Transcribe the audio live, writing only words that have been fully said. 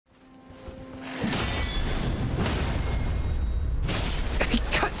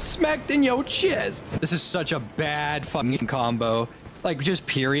smacked in your chest. This is such a bad fucking combo. Like, just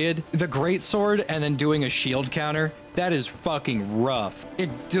period. The great sword and then doing a shield counter. That is fucking rough.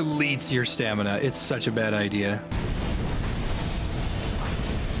 It deletes your stamina. It's such a bad idea.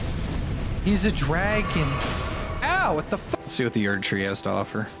 He's a dragon. Ow, what the fuck? Let's see what the Erd Tree has to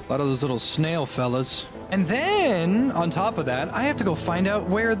offer. A lot of those little snail fellas. And then, on top of that, I have to go find out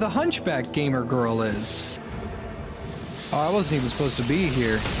where the hunchback gamer girl is. Oh, I wasn't even supposed to be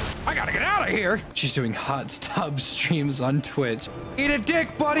here. I gotta get out of here. She's doing hot tub streams on Twitch. Eat a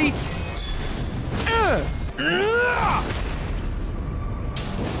dick, buddy.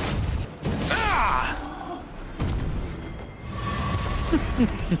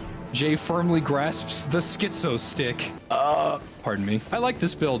 Jay firmly grasps the schizo stick. Pardon me. I like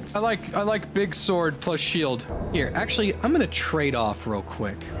this build. I like big sword plus shield. Here, actually, I'm gonna trade off real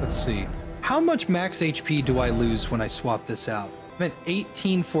quick. Let's see. How much max HP do I lose when I swap this out? I'm at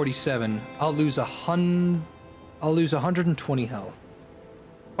 1847. I'll lose 120 health.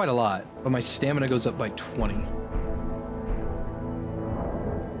 Quite a lot, but my stamina goes up by 20.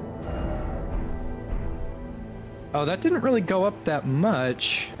 Oh, that didn't really go up that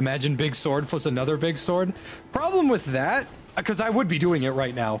much. Imagine big sword plus another big sword. Problem with that, because I would be doing it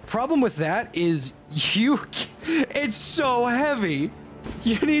right now. Problem with that is it's so heavy.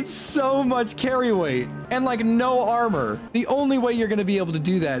 You need so much carry weight and like no armor. The only way you're going to be able to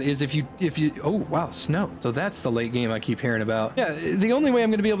do that is if you, oh wow, snow. So that's the late game I keep hearing about. Yeah, the only way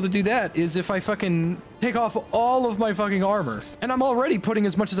I'm going to be able to do that is if I fucking take off all of my fucking armor. And I'm already putting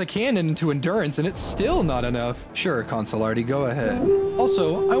as much as I can into endurance and it's still not enough. Sure, console arty, go ahead.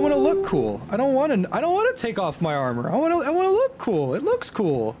 Also, I want to look cool. I don't want to take off my armor. I want to look cool. It looks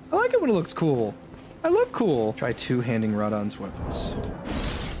cool. I like it when it looks cool. I look cool. Try two-handing Radon's weapons.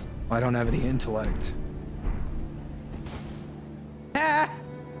 I don't have any intellect. Oh,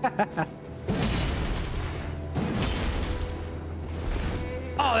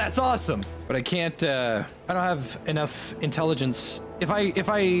 that's awesome. But I can't, I don't have enough intelligence. If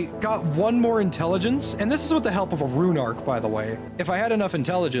I got one more intelligence, and this is with the help of a rune arc, by the way. If I had enough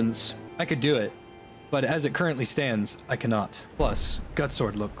intelligence, I could do it. But as it currently stands, I cannot. Plus,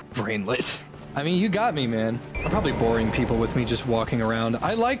 Gutsword look brainlit. I mean, you got me, man. I'm probably boring people with me just walking around.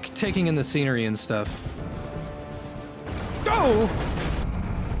 I like taking in the scenery and stuff. Go!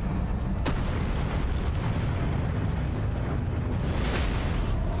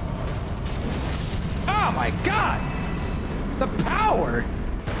 Oh my god! The power!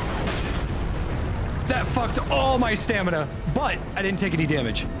 That fucked all my stamina, but I didn't take any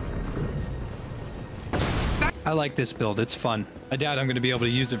damage. I like this build, it's fun. I doubt I'm going to be able to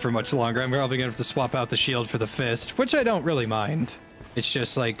use it for much longer. I'm probably going to have to swap out the shield for the fist, which I don't really mind. It's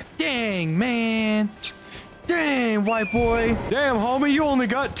just like, dang, man. Dang, white boy. Damn, homie, you only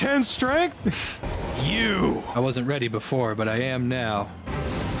got 10 strength? You. I wasn't ready before, but I am now.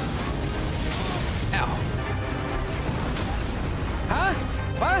 Ow. Huh?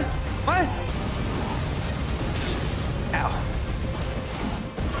 What? What? Ow.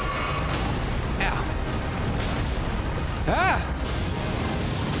 Ow. Ah!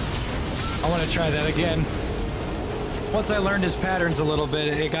 I want to try that again. Once I learned his patterns a little bit,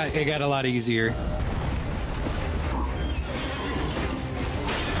 it got a lot easier.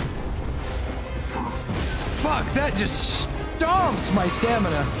 Fuck, that just stomps my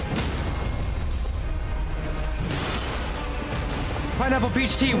stamina. Pineapple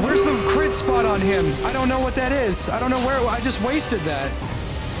peach tea, where's the crit spot on him? I don't know what that is. I don't know where, I just wasted that.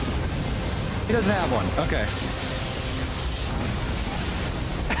 He doesn't have one, okay.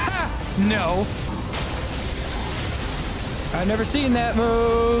 No. I've never seen that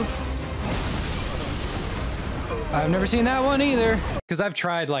move. I've never seen that one either. Because I've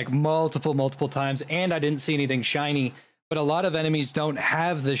tried like multiple times and I didn't see anything shiny. But a lot of enemies don't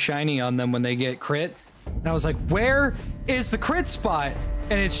have the shiny on them when they get crit. And I was like, where is the crit spot?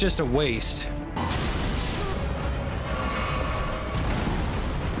 And it's just a waste.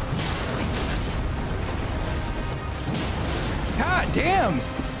 God damn.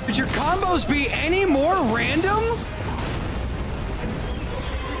 Could your combos be any more random?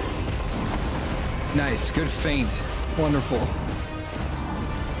 Nice, good feint. Wonderful.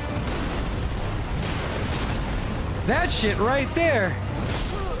 That shit right there.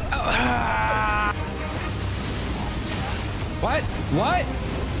 What? What?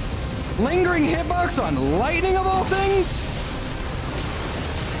 Lingering hitbox on lightning of all things?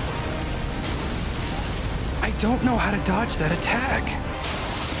 I don't know how to dodge that attack.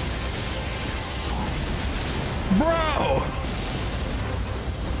 Bro!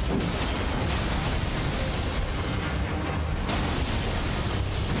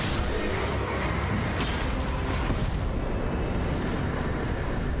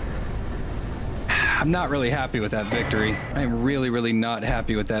 I'm not really happy with that victory. I'm really not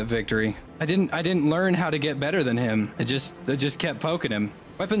happy with that victory. I didn't learn how to get better than him. I just kept poking him.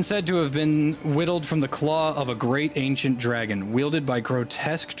 Weapon said to have been whittled from the claw of a great ancient dragon, wielded by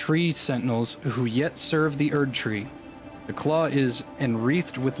grotesque tree sentinels who yet serve the Erd tree. The claw is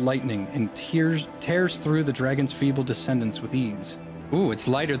enwreathed with lightning and tears through the dragon's feeble descendants with ease. Ooh, it's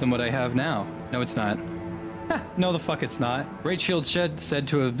lighter than what I have now. No, it's not. No, the fuck it's not. Great shield said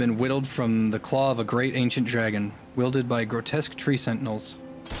to have been whittled from the claw of a great ancient dragon, wielded by grotesque tree sentinels.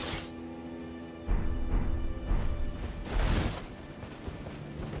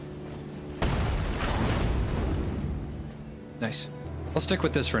 Nice. I'll stick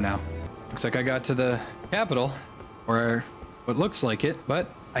with this for now. Looks like I got to the capital, or what looks like it,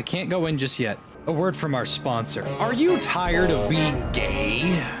 but I can't go in just yet. A word from our sponsor. Are you tired of being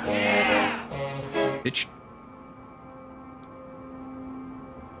gay? Bitch.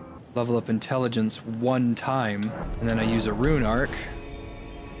 Level up intelligence one time, and then I use a rune arc.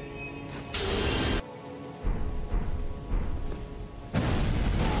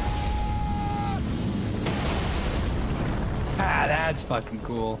 That's fucking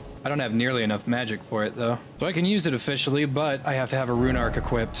cool. I don't have nearly enough magic for it though. So I can use it officially, but I have to have a rune arc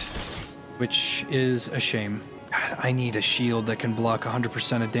equipped, which is a shame. God, I need a shield that can block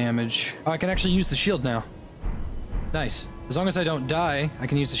 100% of damage. Oh, I can actually use the shield now. Nice. As long as I don't die, I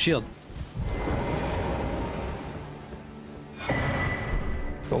can use the shield.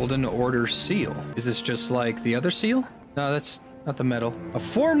 Golden Order seal. Is this just like the other seal? No, that's not the metal. A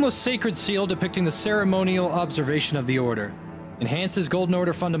formless sacred seal depicting the ceremonial observation of the order. Enhances Golden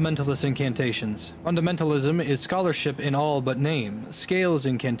Order fundamentalist incantations. Fundamentalism is scholarship in all but name. Scales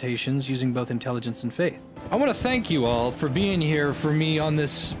incantations using both intelligence and faith. I want to thank you all for being here for me on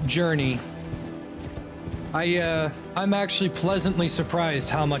this journey. I'm actually pleasantly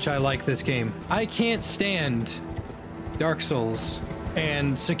surprised how much I like this game. I can't stand Dark Souls,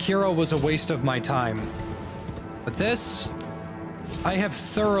 and Sekiro was a waste of my time. But this, I have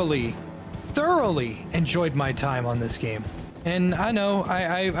thoroughly enjoyed my time on this game. And I know,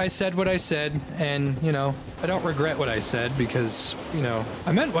 I said what I said, and, you know, I don't regret what I said because, you know,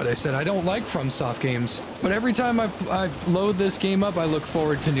 I meant what I said. I don't like FromSoft games. But every time I load this game up, I look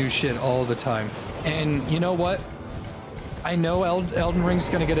forward to new shit all the time. And you know what? I know Elden Ring's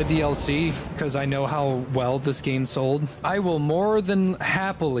gonna get a DLC because I know how well this game sold. I will more than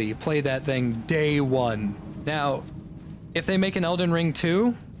happily play that thing day one. Now, if they make an Elden Ring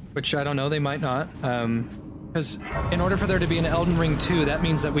 2, which I don't know, they might not, because in order for there to be an Elden Ring 2, that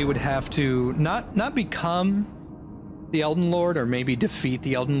means that we would have to not become the Elden Lord or maybe defeat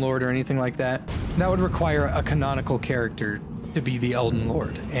the Elden Lord or anything like that. That would require a canonical character to be the Elden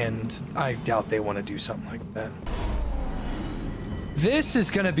Lord, and I doubt they want to do something like that. This is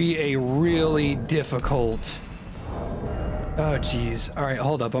going to be a really difficult... Oh, geez. All right,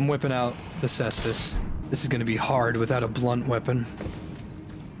 hold up. I'm whipping out the Cestus. This is going to be hard without a blunt weapon.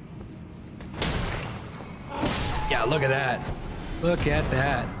 Yeah, look at that. Look at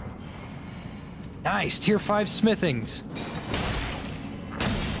that. Nice, tier 5 smithings.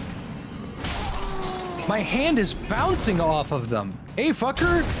 My hand is bouncing off of them. Hey,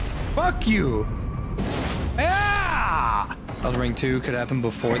 fucker. Fuck you. Ah! Elden Ring 2 could happen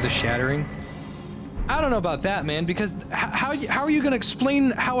before the shattering. I don't know about that, man, because how are you going to explain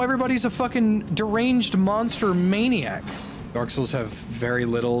how everybody's a fucking deranged monster maniac? Dark Souls have very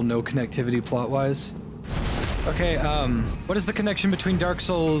little, no connectivity plot-wise. Okay, what is the connection between Dark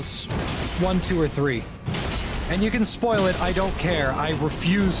Souls 1, 2, or 3? And you can spoil it, I don't care. I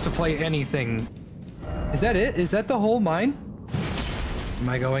refuse to play anything. Is that it? Is that the whole mine? Am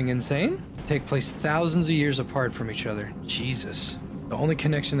I going insane? Take place thousands of years apart from each other. Jesus. The only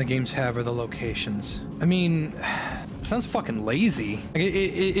connection the games have are the locations. I mean, it sounds fucking lazy. Like,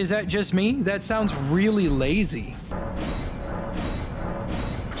 is that just me? That sounds really lazy.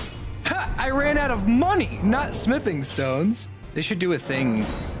 I ran out of money, not smithing stones. They should do a thing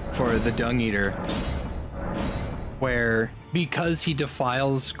for the Dung Eater where, because he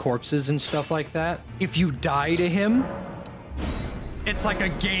defiles corpses and stuff like that, if you die to him, it's like a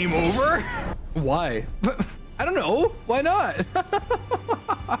game over. Why? I don't know. Why not?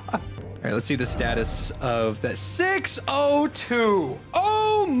 All right, let's see the status of that. 602.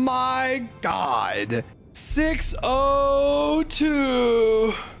 Oh my God.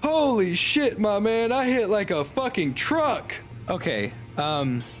 602. Holy shit, my man. I hit like a fucking truck. Okay,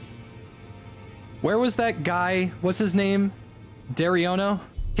 where was that guy? What's his name? Dariono?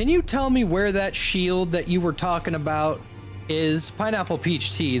 Can you tell me where that shield that you were talking about is? Pineapple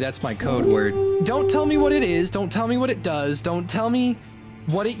Peach Tea, that's my code word. Don't tell me what it is. Don't tell me what it does. Don't tell me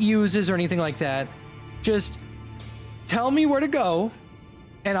what it uses or anything like that. Just tell me where to go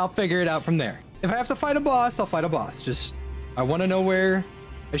and I'll figure it out from there. If I have to fight a boss, I'll fight a boss. Just, I want to know where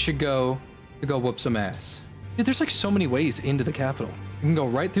I should go to go whoop some ass. Dude, there's like so many ways into the capital. You can go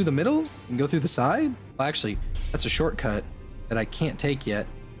right through the middle, you can go through the side. Well, actually, that's a shortcut that I can't take yet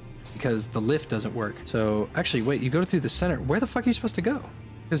because the lift doesn't work. So actually, wait, you go through the center. Where the fuck are you supposed to go?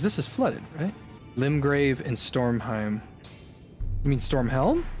 Because this is flooded, right? Limgrave and Stormheim. You mean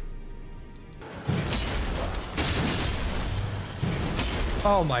Stormhelm?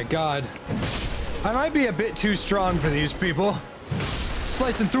 Oh my god. I might be a bit too strong for these people.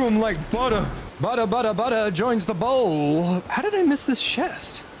 Slicing through them like butter. Butter, butter, butter joins the bowl. How did I miss this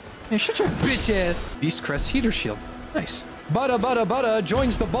chest? Man, shut your bitch ass. Beast Crest Heater Shield. Nice. Butter, butter, butter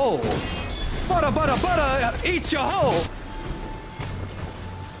joins the bowl. Butter, butter, butter, eat your hole.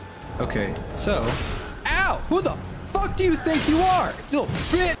 Okay, so. Ow! Who the fuck do you think you are? You little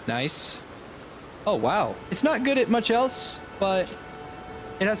bitch. Nice. Oh, wow. It's not good at much else, but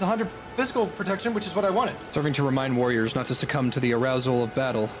it has 100 physical protection, which is what I wanted. Serving to remind warriors not to succumb to the arousal of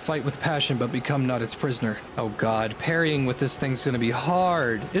battle. Fight with passion, but become not its prisoner. Oh god, parrying with this thing's gonna be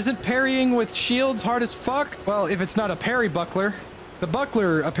hard. Isn't parrying with shields hard as fuck? Well, if it's not a parry buckler. The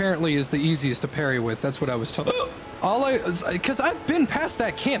buckler apparently is the easiest to parry with. That's what I was told. Because I've been past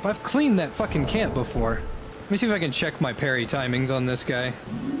that camp. I've cleaned that fucking camp before. Let me see if I can check my parry timings on this guy.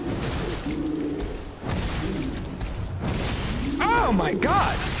 Oh my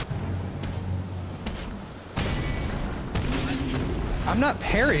god! I'm not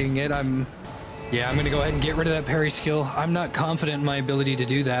parrying it, Yeah, I'm gonna go ahead and get rid of that parry skill. I'm not confident in my ability to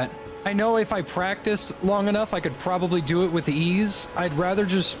do that. I know if I practiced long enough, I could probably do it with ease. I'd rather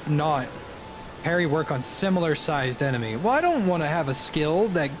just not parry work on similar sized enemy. Well, I don't want to have a skill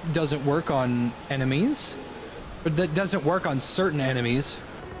that doesn't work on enemies. Or that doesn't work on certain enemies.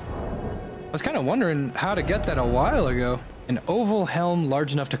 I was kind of wondering how to get that a while ago. An oval helm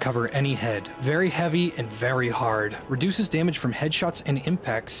large enough to cover any head. Very heavy and very hard. Reduces damage from headshots and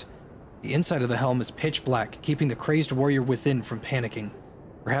impacts. The inside of the helm is pitch black, keeping the crazed warrior within from panicking.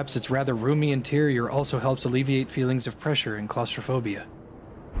 Perhaps its rather roomy interior also helps alleviate feelings of pressure and claustrophobia.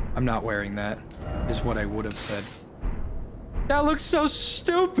 I'm not wearing that, is what I would have said. That looks so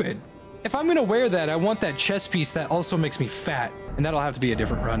stupid! If I'm gonna wear that, I want that chest piece that also makes me fat. And that'll have to be a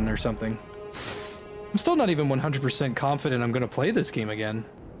different run or something. I'm still not even 100% confident I'm gonna play this game again.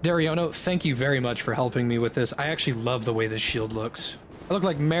 Dariono, thank you very much for helping me with this. I actually love the way this shield looks. I look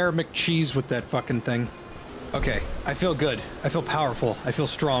like Mayor McCheese with that fucking thing. Okay, I feel good. I feel powerful. I feel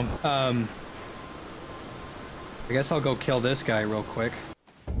strong. I guess I'll go kill this guy real quick.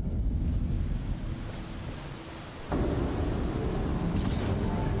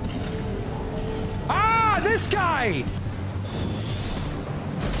 Ah, this guy!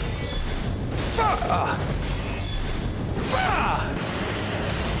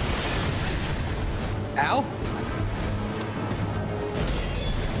 Ow.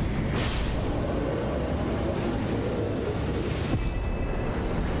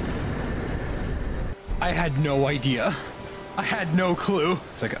 I had no idea. I had no clue.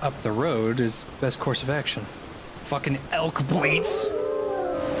 It's like up the road is best course of action. Fucking elk bleats.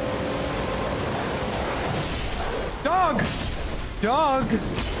 Dog! Dog!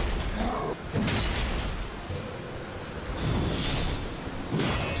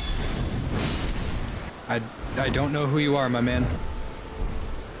 I don't know who you are, my man.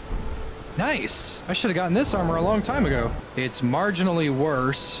 Nice! I should have gotten this armor a long time ago. It's marginally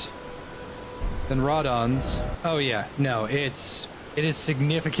worse than Rodon's. Oh yeah, no, it is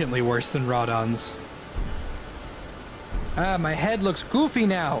significantly worse than Rodon's. Ah, my head looks goofy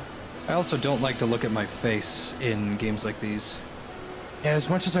now. I also don't like to look at my face in games like these. Yeah, as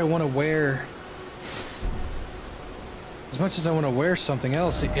much as I want to wear something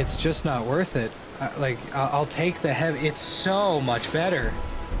else, it's just not worth it. I'll take the heavy. It's so much better.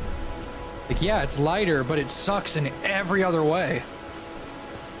 Like, yeah, it's lighter, but it sucks in every other way.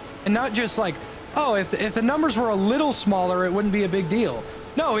 And not just like, oh, if the numbers were a little smaller, it wouldn't be a big deal.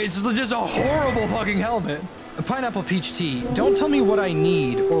 No, it's just a horrible fucking helmet. A pineapple peach tea. Don't tell me what I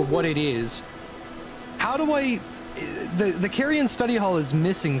need or what it is. How do I... The Carrion Study Hall is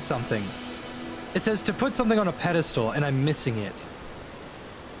missing something. It says to put something on a pedestal, and I'm missing it.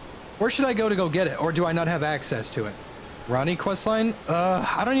 Where should I go to go get it? Or do I not have access to it? Ronnie questline?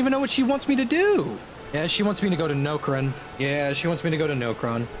 I don't even know what she wants me to do. Yeah, she wants me to go to Nokron. Yeah, she wants me to go to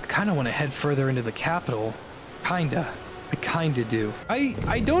Nokron. I kind of want to head further into the capital. Kinda. I kinda do.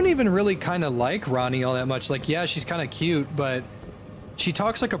 I don't even really kind of like Ronnie all that much. Like, yeah, she's kind of cute, but she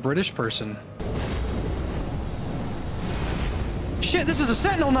talks like a British person. Shit, this is a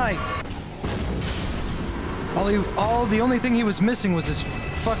Sentinel Knight! The only thing he was missing was his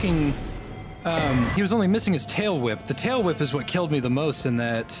fucking, he was only missing his tail whip. The tail whip is what killed me the most in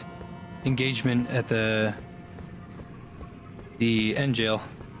that engagement at the end jail,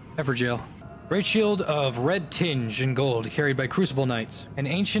 Ever jail. Great shield of red tinge and gold carried by Crucible Knights. An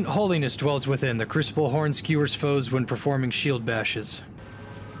ancient holiness dwells within. The Crucible horn skewers foes when performing shield bashes.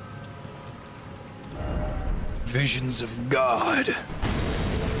 Visions of God.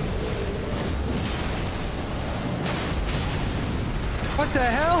 What the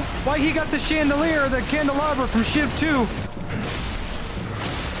hell? Why he got the chandelier or the candelabra from Shiv 2?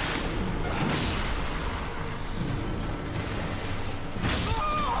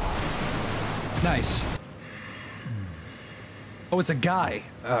 Nice. Oh, it's a guy.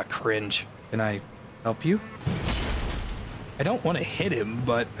 Cringe. Can I help you? I don't want to hit him,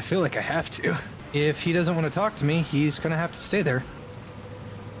 but I feel like I have to. If he doesn't want to talk to me, he's gonna have to stay there.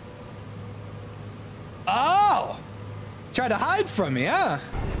 Oh! Try to hide from me, huh?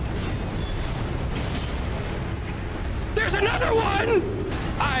 There's another one!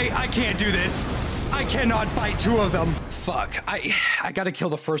 I can't do this. I cannot fight two of them. Fuck. I gotta kill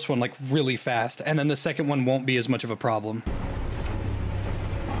the first one like really fast, and then the second one won't be as much of a problem.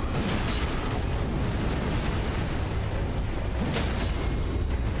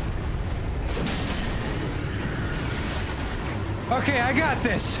 Okay, I got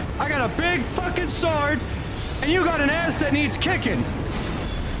this. I got a big fucking sword, and you got an ass that needs kicking.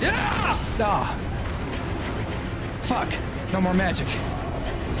 Yeah! Ah. Fuck. No more magic.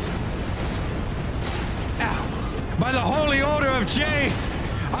 Ow. By the holy order of J,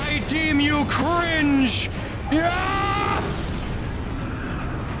 I deem you cringe. Yeah!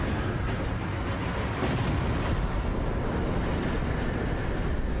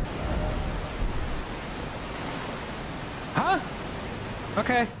 Huh?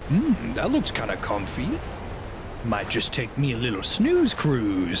 Okay. That looks kind of comfy. Might just take me a little snooze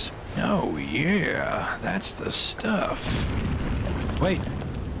cruise. Oh yeah, that's the stuff. Wait.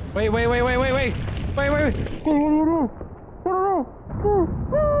 Wait.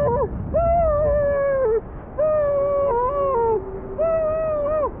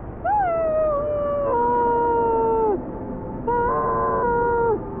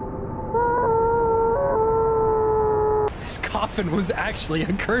 This coffin was actually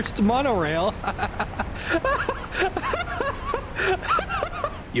a cursed monorail.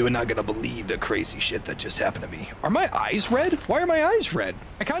 You are not gonna believe the crazy shit that just happened to me. Are my eyes red? Why are my eyes red?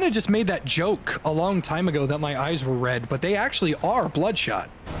 I kind of just made that joke a long time ago that my eyes were red, but they actually are bloodshot.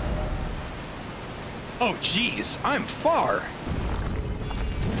 Oh, geez, I'm far.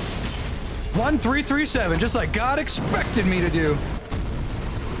 1337, just like God expected me to do.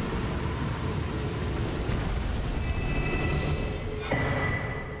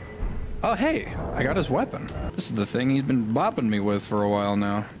 Oh, hey, I got his weapon. This is the thing he's been bopping me with for a while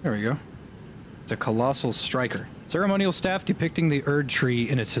now. There we go. It's a colossal striker. Ceremonial staff depicting the Erd tree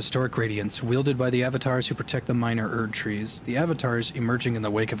in its historic radiance, wielded by the avatars who protect the minor Erd trees. The avatars, emerging in the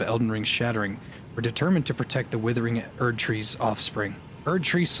wake of Elden Ring's shattering, were determined to protect the withering Erd tree's offspring. Erd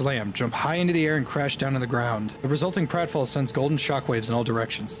tree slam, jump high into the air and crash down on the ground. The resulting pratfall sends golden shockwaves in all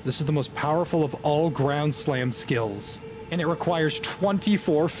directions. This is the most powerful of all ground slam skills, and it requires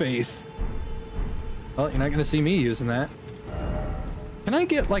 24 faith. Well, you're not gonna see me using that. Can I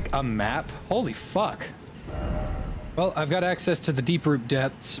get, like, a map? Holy fuck. Well, I've got access to the deep root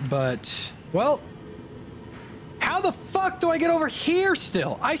depths, but... Well... How the fuck do I get over here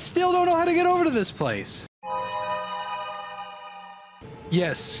still? I still don't know how to get over to this place.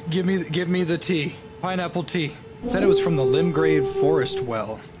 Yes, give me the tea. Pineapple tea. It said it was from the Limgrave Forest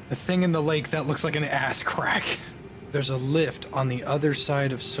Well. The thing in the lake that looks like an ass crack. There's a lift on the other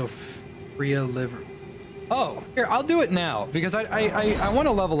side of Sophia Liver... Oh, here, I'll do it now, because I want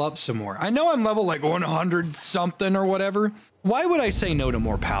to level up some more. I know I'm level like 100 something or whatever. Why would I say no to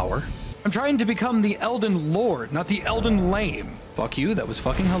more power? I'm trying to become the Elden Lord, not the Elden Lame. Fuck you, that was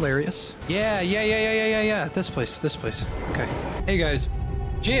fucking hilarious. Yeah. This place. Okay. Hey guys,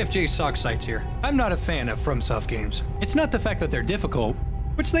 JFJ Sock Sites here. I'm not a fan of FromSoft games. It's not the fact that they're difficult,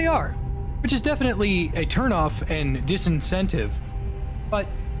 which they are, which is definitely a turnoff and disincentive, but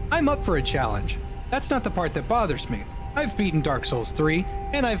I'm up for a challenge. That's not the part that bothers me. I've beaten Dark Souls 3,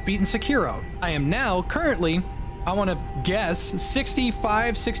 and I've beaten Sekiro. I am now, currently, I want to guess,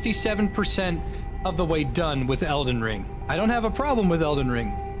 65, 67% of the way done with Elden Ring. I don't have a problem with Elden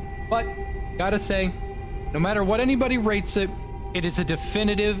Ring, but gotta say, no matter what anybody rates it, it is a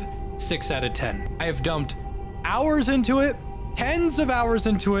definitive 6 out of 10. I have dumped hours into it, tens of hours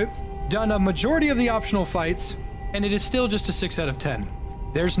into it, done a majority of the optional fights, and it is still just a 6 out of 10.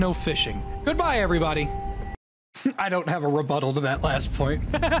 There's no fishing. Goodbye, everybody. I don't have a rebuttal to that last point.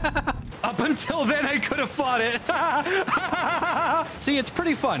 Up until then, I could have fought it. See, it's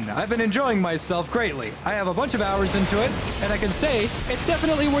pretty fun. I've been enjoying myself greatly. I have a bunch of hours into it, and I can say it's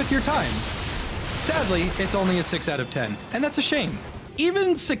definitely worth your time. Sadly, it's only a 6 out of 10, and that's a shame.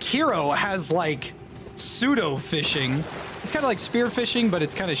 Even Sekiro has, like, pseudo fishing. It's kind of like spear fishing, but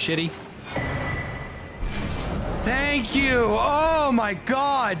it's kind of shitty. Thank you. Oh my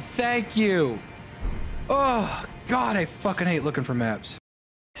God. Thank you. Oh God, I fucking hate looking for maps.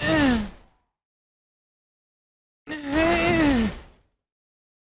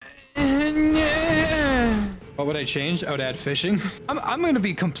 What would I change? I would add fishing. I'm gonna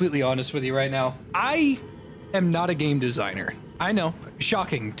be completely honest with you right now. I am not a game designer. I know,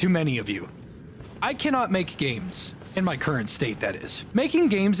 shocking to many of you. I cannot make games, in my current state that is. Making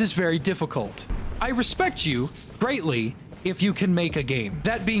games is very difficult. I respect you greatly if you can make a game.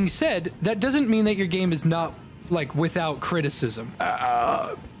 That being said, that doesn't mean that your game is not, like, without criticism.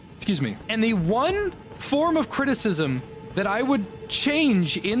 Excuse me. And the one form of criticism that I would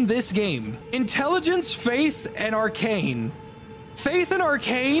change in this game, intelligence, faith, and arcane. Faith and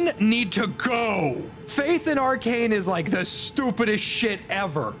arcane need to go. Faith and arcane is like the stupidest shit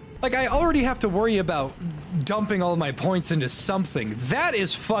ever. Like, I already have to worry about dumping all my points into something. That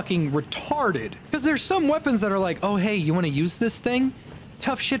is fucking retarded. Because there's some weapons that are like, oh, hey, you want to use this thing?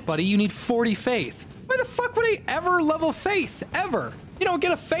 Tough shit, buddy. You need 40 faith. Why the fuck would I ever level faith? Ever? You don't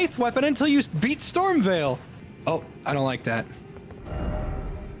get a faith weapon until you beat Stormveil. Oh, I don't like that.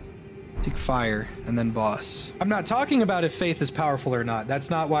 Take fire and then boss. I'm not talking about if faith is powerful or not. That's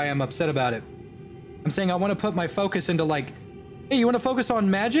not why I'm upset about it. I'm saying I want to put my focus into, like, hey, you want to focus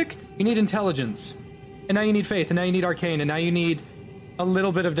on magic? You need intelligence. And now you need faith, and now you need arcane, and now you need a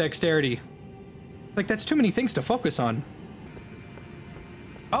little bit of dexterity. Like, that's too many things to focus on.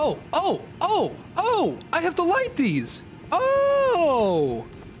 Oh, I have to light these. Oh,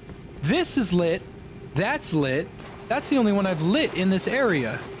 this is lit. That's lit. That's the only one I've lit in this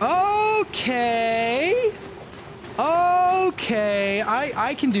area. Okay. Okay,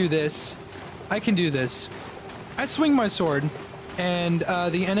 I can do this. I can do this. I swing my sword. And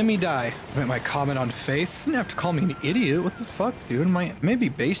the enemy die. Wait, my comment on faith? You didn't have to call me an idiot. What the fuck, dude? I may be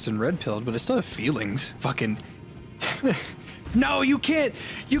based and red-pilled, but I still have feelings. Fucking... No, you can't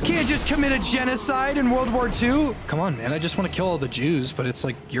just commit a genocide in World War II. Come on, man. I just want to kill all the Jews, but it's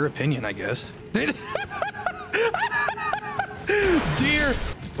like your opinion, I guess. Dear.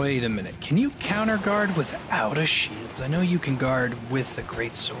 Wait a minute. Can you counter guard without a shield? I know you can guard with a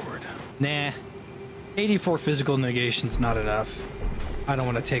great sword. Nah. 84 physical negation's not enough. I don't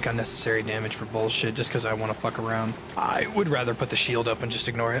want to take unnecessary damage for bullshit just because I want to fuck around. I would rather put the shield up and just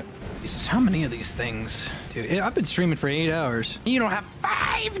ignore it. Jesus, how many of these things? Dude, I've been streaming for 8 hours. You don't have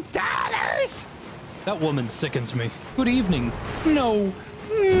 $5? That woman sickens me. Good evening. No,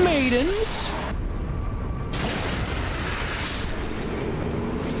 maidens.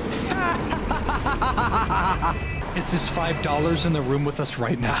 Is this $5 in the room with us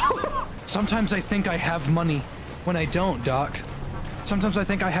right now? Sometimes I think I have money when I don't, Doc. Sometimes I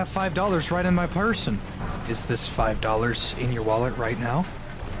think I have $5 right in my person. Is this $5 in your wallet right now?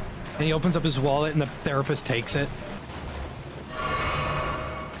 And he opens up his wallet and the therapist takes it.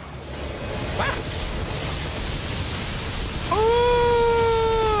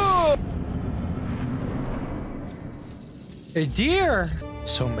 Oh! A deer!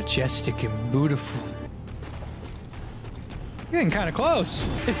 So majestic and beautiful. Getting kind of close.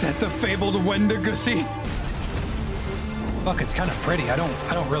 Is that the fabled Wendigoose? Fuck, it's kind of pretty. I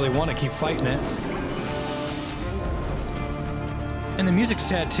don't really want to keep fighting it. And the music's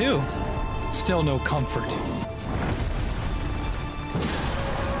sad too. Still no comfort.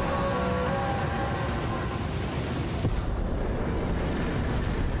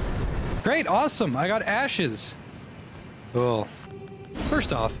 Great, awesome. I got ashes. Cool.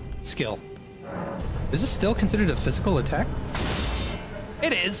 First off, skill. Is this still considered a physical attack?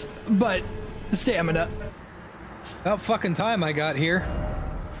 It is, but stamina. About fucking time I got here.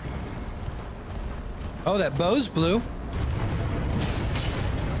 Oh, that bow's blue.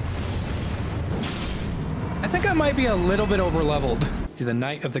 I think I might be a little bit over leveled. See the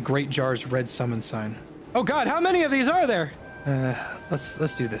Knight of the Great Jar's red summon sign. Oh God, how many of these are there?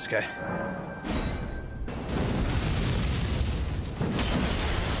 Let's do this guy.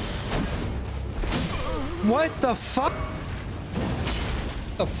 What the fuck?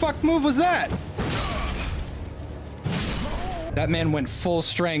 The fuck move was that? That man went full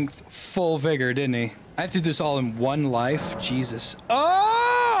strength, full vigor, didn't he? I have to do this all in one life? Jesus.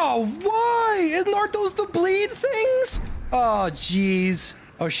 Oh, why? Aren't those the bleed things? Oh, jeez.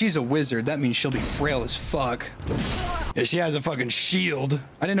 Oh, she's a wizard. That means she'll be frail as fuck. Yeah, she has a fucking shield.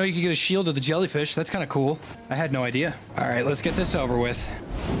 I didn't know you could get a shield to the jellyfish. That's kind of cool. I had no idea. All right, let's get this over with.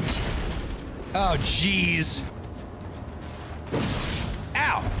 Oh, jeez.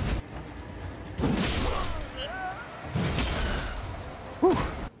 Ow. Whew.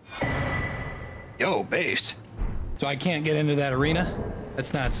 Yo, based. So I can't get into that arena?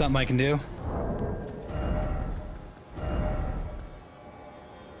 That's not something I can do.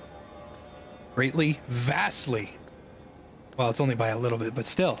 Greatly, vastly. Well, it's only by a little bit, but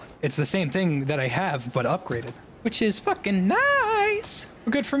still. It's the same thing that I have, but upgraded. Which is fucking nice.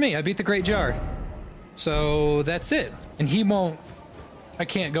 Well, good for me. I beat the Great Jar. So that's it. And he won't... I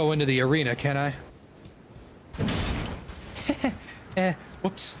can't go into the arena, can I?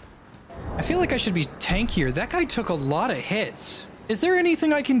 Whoops. I feel like I should be tankier. That guy took a lot of hits. Is there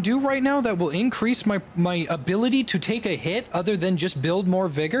anything I can do right now that will increase my ability to take a hit other than just build more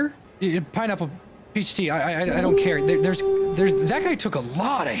vigor? Pineapple peach tea. I don't care. There's that guy took a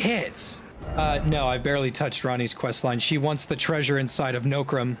lot of hits. No, I barely touched Ronnie's quest line. She wants the treasure inside of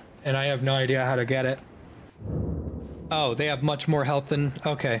Nokram, and I have no idea how to get it. Oh, they have much more health than...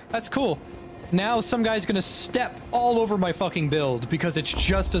 Okay, that's cool. Now some guy's gonna step all over my fucking build because it's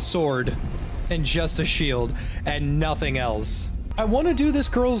just a sword and just a shield and nothing else. I want to do this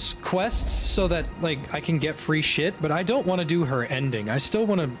girl's quests so that, like, I can get free shit, but I don't want to do her ending. I still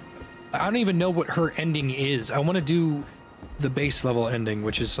want to... I don't even know what her ending is. I want to do the base level ending,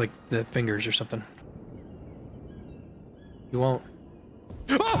 which is like the fingers or something. You won't.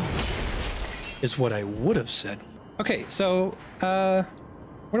 Oh! Is what I would have said. Okay, so, where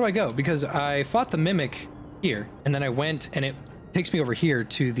do I go? Because I fought the Mimic here, and then I went, and it takes me over here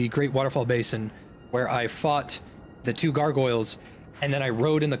to the Great Waterfall Basin, where I fought the 2 gargoyles, and then I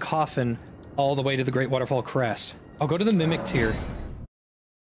rode in the coffin all the way to the Great Waterfall Crest. I'll go to the Mimic tier.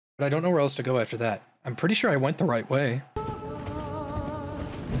 But I don't know where else to go after that. I'm pretty sure I went the right way.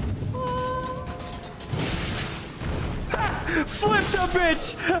 Flip the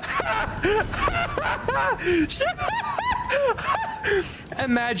bitch!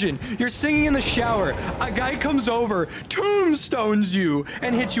 Imagine, you're singing in the shower, a guy comes over, tombstones you,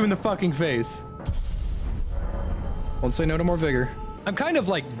 and hits you in the fucking face. Won't say no to more vigor. I'm kind of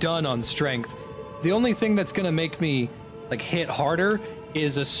like done on strength. The only thing that's gonna make me like hit harder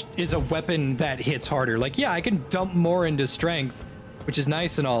is a weapon that hits harder. Like, yeah, I can dump more into strength, which is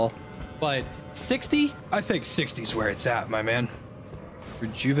nice and all, but 60? I think 60's where it's at, my man.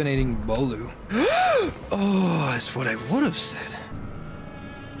 Rejuvenating Bolu. Oh, that's what I would have said.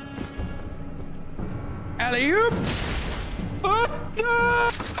 Alley-oop!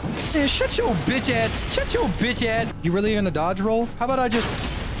 Yeah, shut your bitch ass. Shut your bitch ass. You really gonna dodge roll? How about I just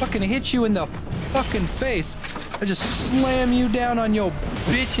fucking hit you in the fucking face? I just slam you down on your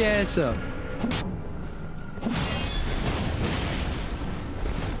bitch ass up.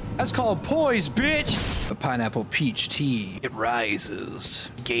 That's called poise, bitch. The pineapple peach tea. It rises.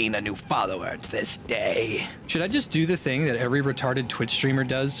 Gain a new follower this day. Should I just do the thing that every retarded Twitch streamer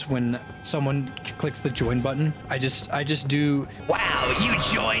does when someone clicks the join button? I just do. Wow, you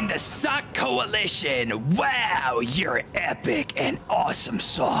joined the Sock Coalition. Wow, you're epic and awesome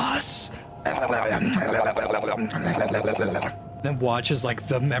sauce. Then watch as like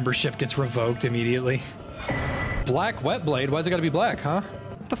the membership gets revoked immediately. Black wet blade? Why's it gotta be black, huh?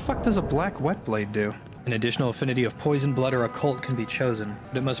 What the fuck does a black wet blade do? An additional affinity of poison, blood, or occult can be chosen,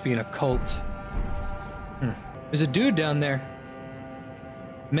 but it must be an occult. There's a dude down there.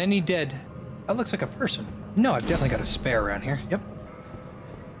 Many dead. That looks like a person. No, I've definitely got a spare around here. Yep.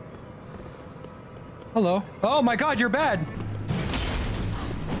 Hello. Oh my god, you're bad!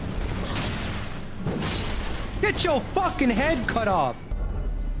 Get your fucking head cut off!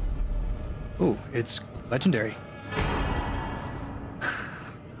 Ooh, it's legendary.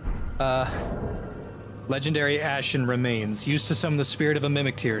 Legendary Ashen Remains. Used to summon the spirit of a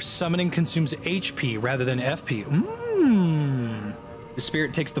mimic tier. Summoning consumes HP rather than FP. The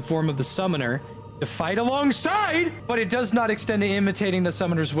spirit takes the form of the summoner to fight alongside, but it does not extend to imitating the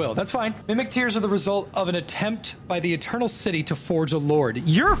summoner's will. That's fine. Mimic tears are the result of an attempt by the Eternal City to forge a lord.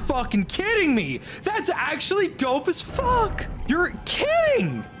 You're fucking kidding me! That's actually dope as fuck! You're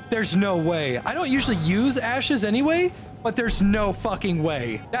kidding! There's no way. I don't usually use ashes anyway, but there's no fucking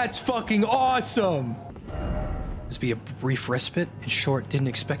way. That's fucking awesome! This be a brief respite. In short, didn't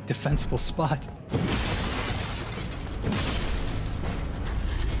expect defensible spot.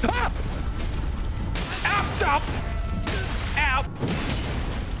 Ah! Ow! Stop! Ow!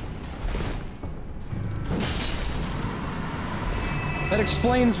 That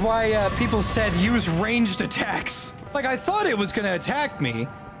explains why people said use ranged attacks. Like, I thought it was gonna attack me,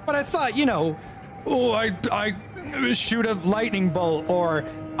 but I thought, you know, oh, I shoot a lightning bolt, or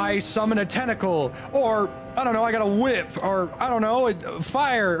I summon a tentacle, or I don't know, I got a whip, or I don't know,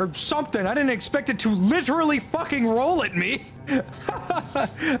 fire or something. I didn't expect it to literally fucking roll at me.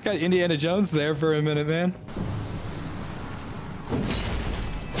 Got Indiana Jones there for a minute, man.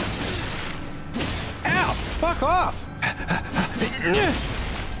 Ow! Fuck off!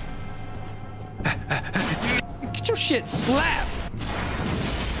 Get your shit slapped!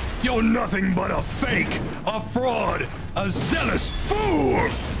 You're nothing but a fake, a fraud, a zealous fool!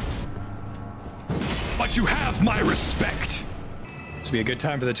 But you have my respect! This would be a good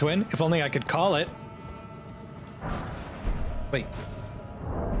time for the twin. If only I could call it. Wait.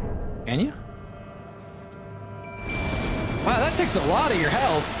 Can you? Wow, that takes a lot of your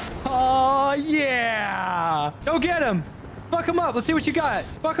health. Oh, yeah! Go get him! Fuck him up! Let's see what you got!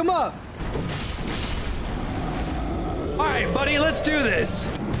 Fuck him up! Alright, buddy, let's do this!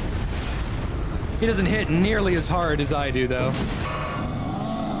 He doesn't hit nearly as hard as I do, though.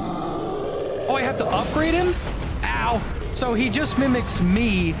 Oh, I have to upgrade him? Ow! So he just mimics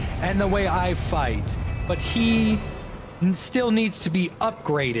me and the way I fight, but he still needs to be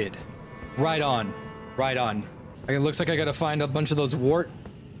upgraded. Right on. Right on. It looks like I gotta find a bunch of those wart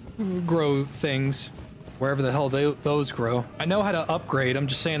grow things, wherever the hell those grow. I know how to upgrade. I'm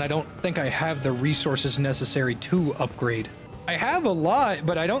just saying I don't think I have the resources necessary to upgrade. I have a lot,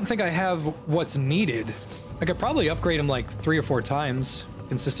 but I don't think I have what's needed. I could probably upgrade them like 3 or 4 times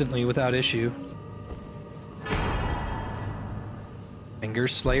consistently without issue. Finger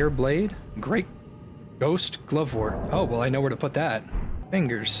Slayer Blade? Great Ghost Glovewort. Oh, well, I know where to put that.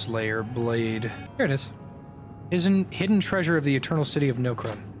 Finger Slayer Blade. Here it is. Hidden treasure of the Eternal City of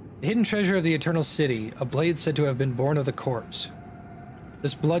Nokrum. The hidden treasure of the Eternal City, a blade said to have been born of the corpse.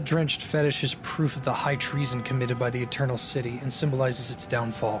 This blood-drenched fetish is proof of the high treason committed by the Eternal City and symbolizes its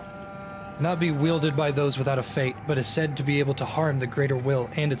downfall. It cannot be wielded by those without a fate, but is said to be able to harm the Greater Will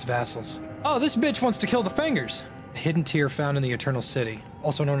and its vassals. Oh, this bitch wants to kill the Fingers! A hidden tier found in the Eternal City,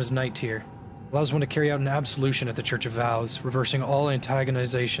 also known as Night Tier, allows one to carry out an absolution at the Church of Vows, reversing all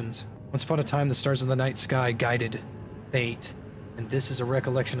antagonizations. Once upon a time, the stars of the night sky guided fate, and this is a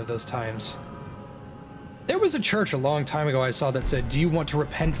recollection of those times. There was a church a long time ago I saw that said, do you want to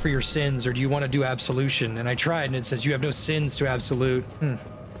repent for your sins, or do you want to do absolution? And I tried, and it says you have no sins to absolute. I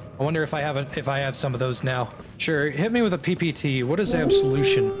wonder if I have some of those now. Sure, hit me with a PPT. What is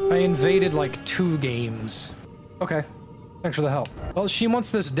absolution? I invaded like 2 games. Okay, thanks for the help. Well, she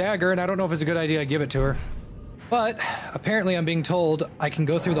wants this dagger, and I don't know if it's a good idea I give it to her. But apparently I'm being told I can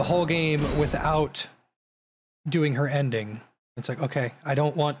go through the whole game without doing her ending. It's like, okay, I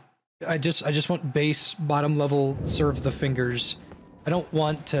just want base bottom level serve the fingers. I don't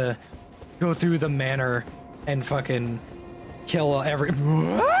want to go through the manor and fucking kill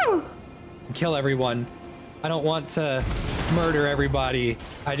everyone. I don't want to murder everybody.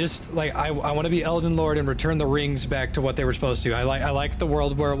 I just like I want to be Elden Lord and return the rings back to what they were supposed to. I like the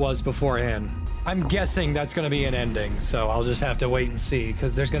world where it was beforehand. I'm guessing that's going to be an ending, so I'll just have to wait and see,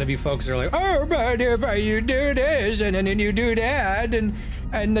 because there's going to be folks that are like, oh, but if you do this and then you do that, and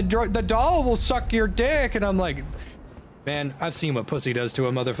the doll will suck your dick, and I'm like, man, I've seen what pussy does to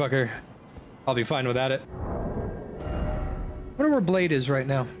a motherfucker. I'll be fine without it. I wonder where Blade is right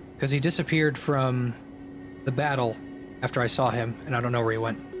now, because he disappeared from the battle after I saw him, and I don't know where he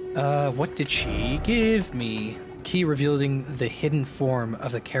went. What did she give me? Key revealing the hidden form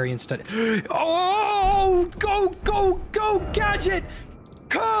of the carrion study. Oh, go, Gadget!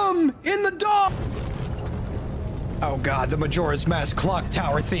 Come in the dock! Oh God, the Majora's Mask clock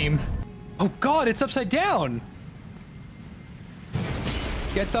tower theme. Oh God, it's upside down.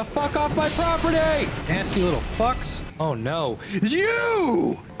 Get the fuck off my property! Nasty little fucks. Oh no.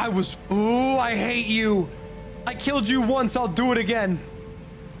 You! Ooh, I hate you. I killed you once, I'll do it again.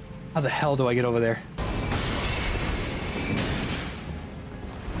 How the hell do I get over there?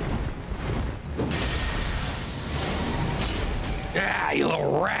 Ah, you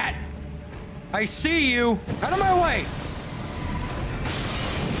little rat! I see you! Out of my way!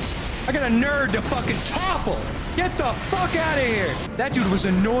 I got a nerd to fucking topple! Get the fuck out of here! That dude was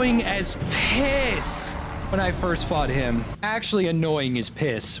annoying as piss when I first fought him. Actually annoying as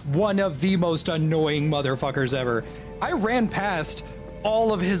piss. One of the most annoying motherfuckers ever. I ran past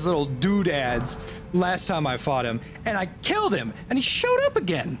all of his little doodads last time I fought him, and I killed him, and he showed up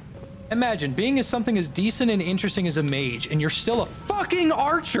again. Imagine being as something as decent and interesting as a mage, and you're still a fucking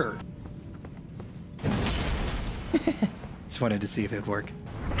archer. Just wanted to see if it'd work.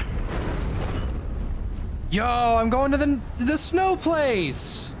 Yo, I'm going to the snow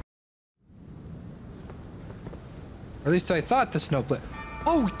place. Or at least I thought the snow place.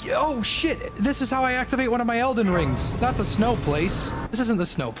 Oh shit. This is how I activate one of my Elden Rings. Not the snow place. This isn't the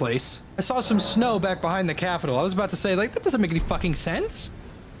snow place. I saw some snow back behind the capital. I was about to say, like, that doesn't make any fucking sense.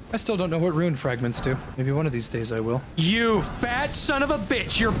 I still don't know what rune fragments do. Maybe one of these days I will. You fat son of a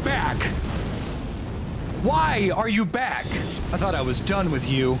bitch, you're back. Why are you back? I thought I was done with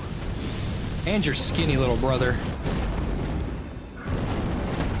you. And your skinny little brother.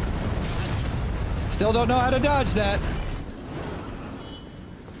 Still don't know how to dodge that.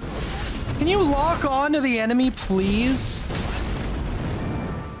 Can you lock on to the enemy, please?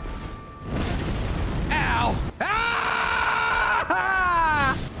 Ow!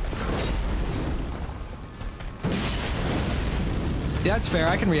 Ah! That's fair.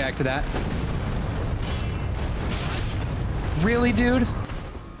 I can react to that. Really, dude?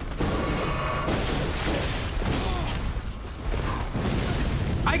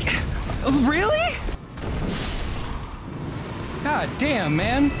 Really? God damn,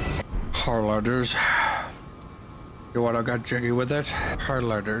 man. Hardlanders. You wanna get jiggy with it?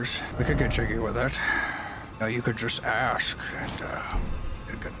 Hardlanders. We could get jiggy with it. Now you could just ask, and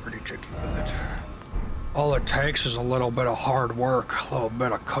you'd get pretty jiggy with it. All it takes is a little bit of hard work, a little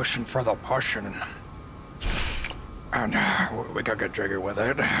bit of cushion for the pushing, and we could get jiggy with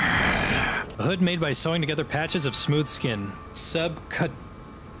it. A hood made by sewing together patches of smooth skin.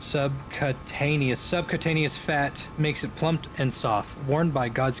 Subcutaneous fat makes it plump and soft, worn by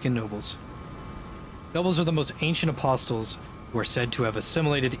godskin nobles. Nobles are the most ancient apostles who are said to have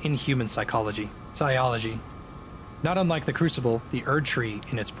assimilated inhuman psychology. Not unlike the Crucible, the Erd Tree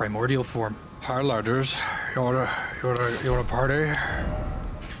in its primordial form. Hardlanders, you wanna party?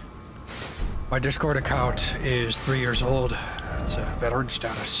 My Discord account is 3 years old. It's a veteran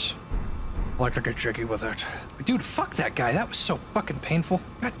status. I like to get jiggy with it. Dude, fuck that guy. That was so fucking painful.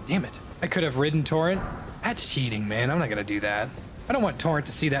 God damn it. I could have ridden Torrent. That's cheating, man. I'm not gonna do that. I don't want Torrent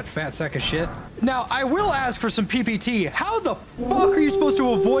to see that fat sack of shit. Now, I will ask for some PPT. How the fuck are you supposed to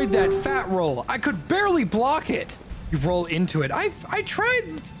avoid that fat roll? I could barely block it. You roll into it. I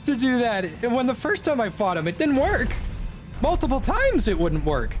tried to do that, and when the first time I fought him, it didn't work. Multiple times it wouldn't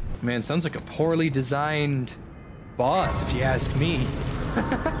work. Man, sounds like a poorly designed boss, if you ask me.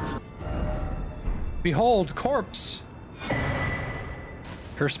 Behold, corpse.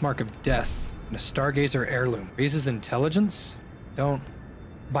 Curse mark of death and a stargazer heirloom. Raises intelligence? Don't.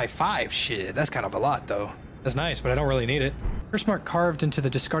 By 5, shit. That's kind of a lot, though. That's nice, but I don't really need it. Curse mark carved into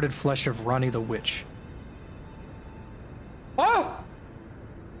the discarded flesh of Ronnie the Witch. Oh!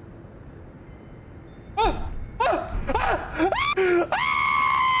 Oh! Oh! Ah! Ah!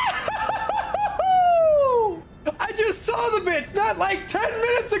 I just saw the bitch not like 10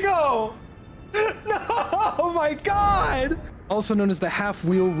 minutes ago! No! Oh my god! Also known as the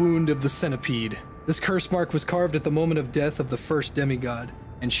half-wheel wound of the centipede. This curse mark was carved at the moment of death of the first demigod,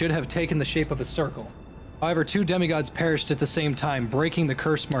 and should have taken the shape of a circle. However, 2 demigods perished at the same time, breaking the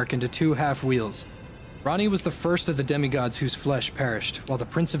curse mark into 2 half-wheels. Ronnie was the first of the demigods whose flesh perished, while the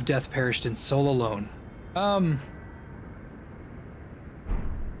Prince of Death perished in soul alone.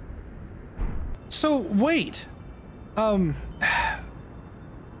 So, wait. I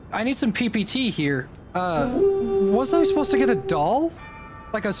need some PPT here. Wasn't I supposed to get a doll?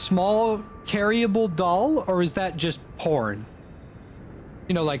 Like a small, carryable doll? Or is that just porn?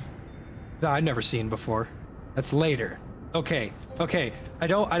 You know, like, that I've never seen before. That's later. Okay. I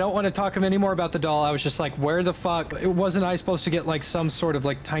don't want to talk any more about the doll. I was just like, where the fuck? Wasn't I supposed to get like some sort of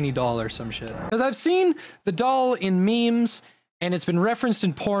like tiny doll or some shit? Because I've seen the doll in memes and it's been referenced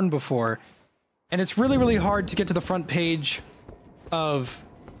in porn before. And it's really, really hard to get to the front page of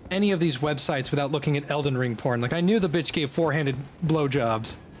any of these websites without looking at Elden Ring porn. Like, I knew the bitch gave 4-handed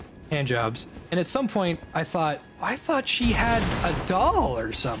blowjobs, hand jobs. And at some point I thought she had a doll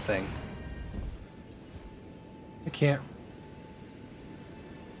or something. I can't.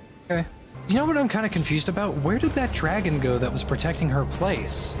 Okay. You know what I'm kind of confused about? Where did that dragon go that was protecting her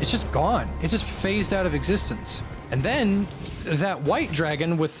place? It's just gone. It just phased out of existence. And then that white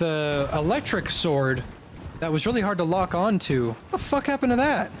dragon with the electric sword that was really hard to lock on to. What the fuck happened to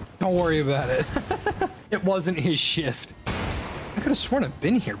that? Don't worry about it. It wasn't his shift. I could have sworn I've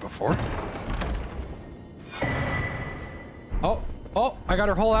been here before. Oh, I got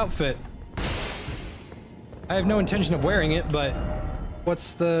her whole outfit. I have no intention of wearing it, but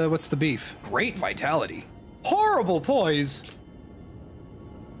what's the beef? Great vitality. Horrible poise.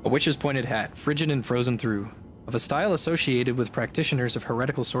 A witch's pointed hat, frigid and frozen through, of a style associated with practitioners of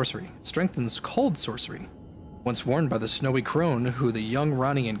heretical sorcery, strengthens cold sorcery. Once worn by the snowy crone who the young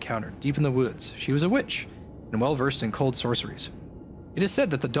Ronnie encountered deep in the woods, she was a witch, and well versed in cold sorceries. It is said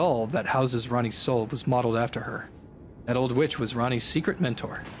that the doll that houses Ronnie's soul was modeled after her. That old witch was Ronnie's secret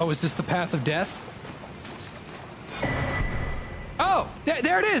mentor. Oh, is this the path of death? Oh,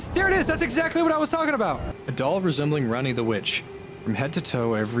 there it is. There it is. That's exactly what I was talking about. A doll resembling Ronnie the witch. From head to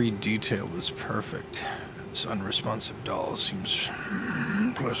toe, every detail is perfect. This unresponsive doll seems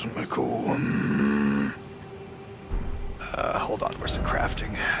pleasantly cool. Hold on, where's the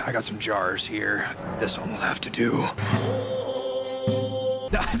crafting? I got some jars here. This one will have to do.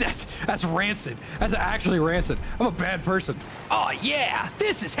 That's rancid. That's actually rancid. I'm a bad person. Oh yeah,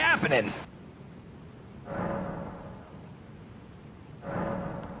 this is happening.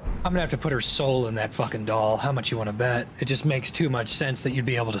 I'm gonna have to put her soul in that fucking doll. How much you want to bet? It just makes too much sense that you'd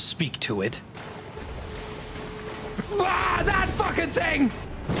be able to speak to it. Ah, that fucking thing!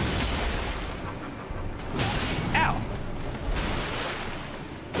 Ow.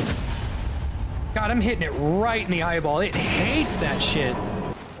 God, I'm hitting it right in the eyeball. It hates that shit.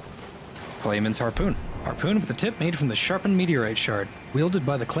 Clayman's harpoon. Harpoon with a tip made from the sharpened meteorite shard, wielded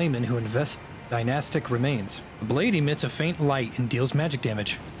by the Clayman who invests dynastic remains. The blade emits a faint light and deals magic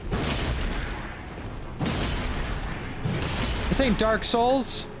damage. This ain't Dark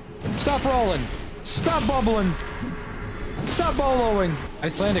Souls. Stop rolling. Stop bubbling. Stop boloing.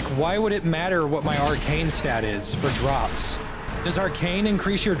 Icelandic, why would it matter what my arcane stat is for drops? Does arcane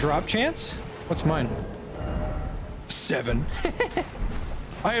increase your drop chance? What's mine? 7.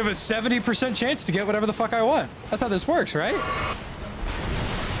 I have a 70% chance to get whatever the fuck I want. That's how this works, right?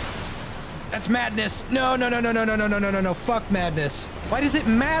 That's madness. No, no, no, no, no, no, no, no, no, no, no. Fuck madness. Why does it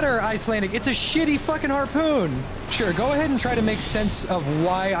matter, Icelandic? It's a shitty fucking harpoon. Sure, go ahead and try to make sense of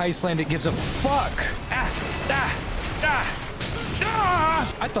why Icelandic gives a fuck.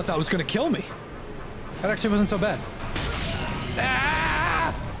 I thought that was gonna kill me. That actually wasn't so bad.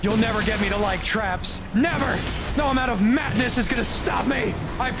 You'll never get me to like traps. Never! No amount of madness is gonna stop me!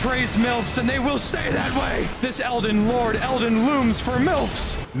 I praise MILFs and they will stay that way! This Elden Lord Elden looms for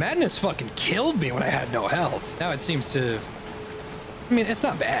MILFs! Madness fucking killed me when I had no health. Now it seems to... I mean, it's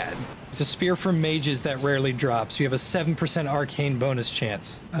not bad. It's a spear for mages that rarely drops. You have a 7% arcane bonus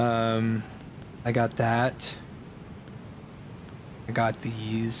chance. I got that. I got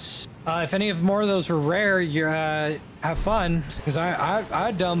these. If any of more of those were rare, you have fun. Because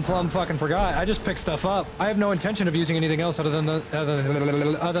I dumb plumb fucking forgot. I just picked stuff up. I have no intention of using anything else other than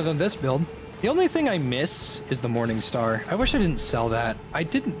this build. The only thing I miss is the Morning Star. I wish I didn't sell that. I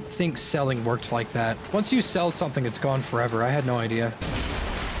didn't think selling worked like that. Once you sell something, it's gone forever. I had no idea.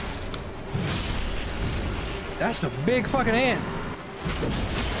 That's a big fucking ant.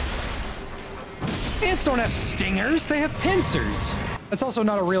 Ants don't have stingers, they have pincers. That's also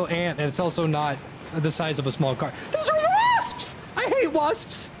not a real ant, and it's also not the size of a small car. Those are wasps! I hate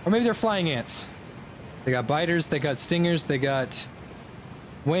wasps! Or maybe they're flying ants. They got biters, they got stingers, they got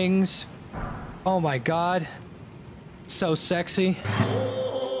wings. Oh my god. So sexy.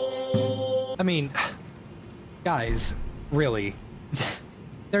 I mean, guys, really.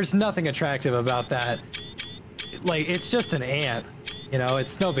 There's nothing attractive about that. Like, it's just an ant. You know,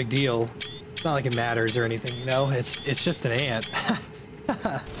 it's no big deal. It's not like it matters or anything, you know? It's just an ant.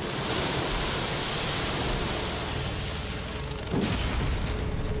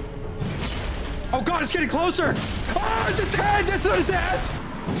 Oh god, it's getting closer! Oh, it's its head! That's not its ass!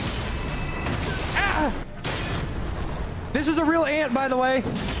 Ah! This is a real ant, by the way.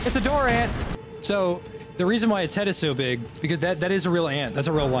 It's a door ant. So, the reason why its head is so big, because that is a real ant. That's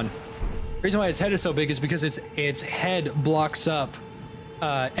a real one. The reason why its head is so big is because its head blocks up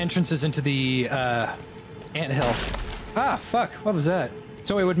entrances into the anthill. Ah, fuck. What was that?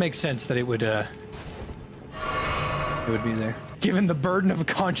 So it would make sense that it would be there. Given the burden of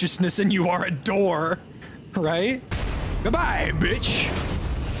consciousness and you are a door, right? Goodbye, bitch.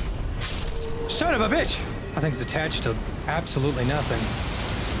 Son of a bitch. I think it's attached to absolutely nothing.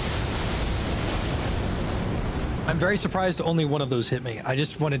 I'm very surprised only one of those hit me. I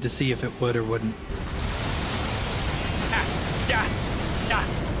just wanted to see if it would or wouldn't.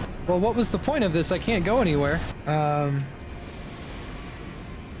 Well, what was the point of this? I can't go anywhere.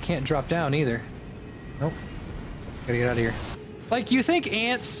 Can't drop down either. Nope. Gotta get out of here. Like, you think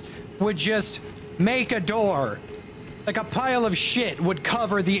ants would just make a door? Like a pile of shit would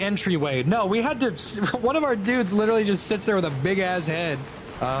cover the entryway. No, we had to... One of our dudes literally just sits there with a big-ass head.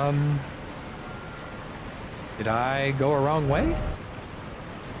 Did I go a wrong way?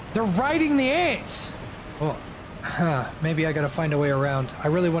 They're riding the ants! Well, maybe I gotta find a way around. I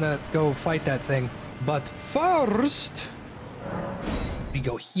really want to go fight that thing. But first... we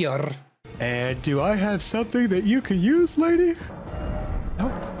go here. And do I have something that you can use, lady?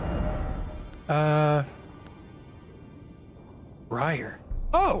 Nope. Briar.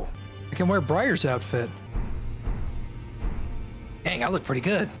 Oh! I can wear Briar's outfit. Dang, I look pretty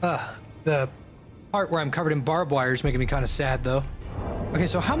good. The part where I'm covered in barbed wire is making me kind of sad, though. Okay,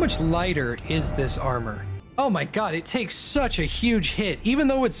 so how much lighter is this armor? Oh my god, it takes such a huge hit. Even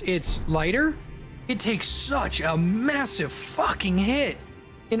though it's lighter, it takes such a massive fucking hit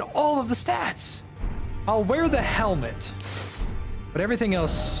in all of the stats. I'll wear the helmet, but everything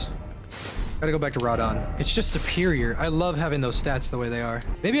else, gotta go back to Radon. It's just superior. I love having those stats the way they are.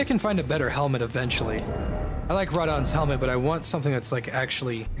 Maybe I can find a better helmet eventually. I like Radon's helmet, but I want something that's like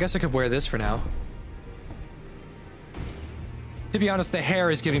actually, I guess I could wear this for now. To be honest, the hair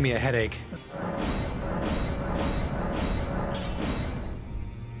is giving me a headache.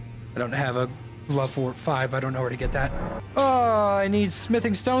 I don't have a glove for 5. I don't know where to get that. Oh, I need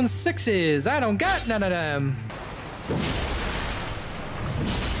smithing stone 6s. I don't got none of them.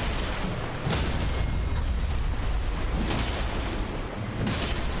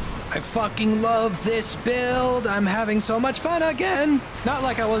 I fucking love this build. I'm having so much fun again. Not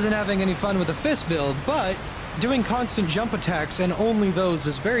like I wasn't having any fun with the fist build, but doing constant jump attacks and only those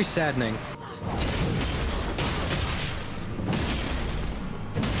is very saddening.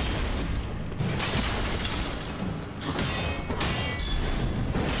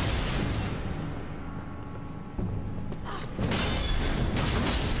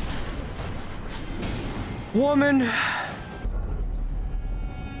 Woman.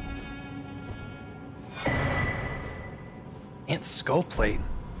 Ant skull plate.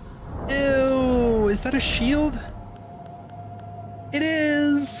 Ew, is that a shield? It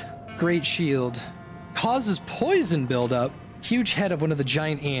is. Great shield. Causes poison buildup. Huge head of one of the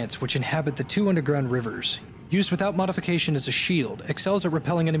giant ants which inhabit the 2 underground rivers. Used without modification as a shield. Excels at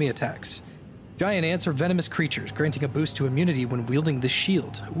repelling enemy attacks. Giant ants are venomous creatures, granting a boost to immunity when wielding this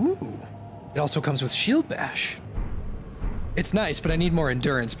shield. Ooh. It also comes with shield bash. It's nice, but I need more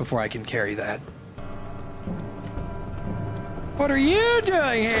endurance before I can carry that. What are you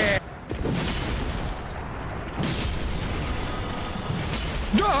doing here?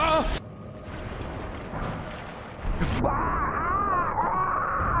 Ah!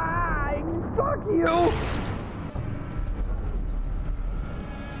 Fuck you!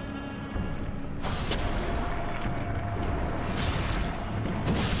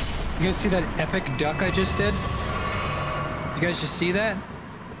 You guys see that epic duck I just did? Did you guys just see that?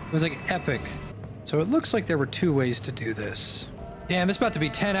 It was like epic. So it looks like there were 2 ways to do this. Damn, it's about to be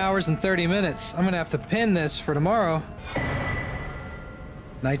 10 hours and 30 minutes. I'm gonna have to pin this for tomorrow.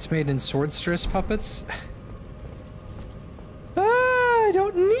 Knights made in swordstress puppets. I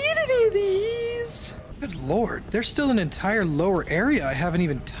don't need any of these. Good lord, there's still an entire lower area I haven't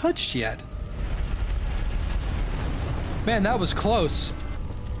even touched yet. Man, that was close.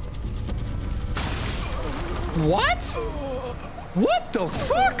 What? What the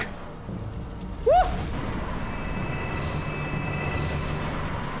fuck? Woo!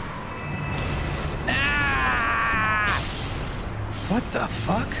 Ah! What the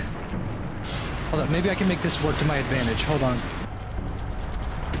fuck? Hold on, maybe I can make this work to my advantage. Hold on.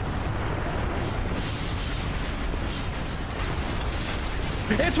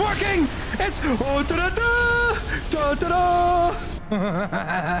 It's working! It's oh da da da da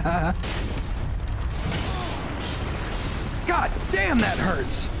da. God damn, that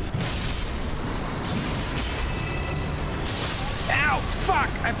hurts. Ow, fuck!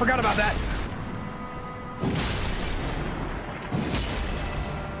 I forgot about that.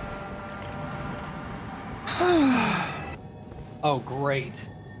 Oh, great.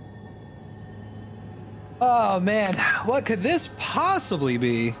 Oh, man. What could this possibly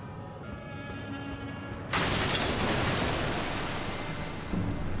be?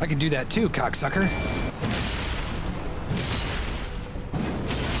 I can do that too, cocksucker.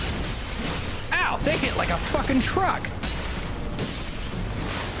 Ow! They hit like a fucking truck.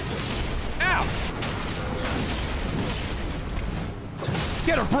 Ow!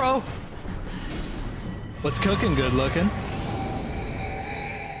 Get her, bro! What's cooking, good looking?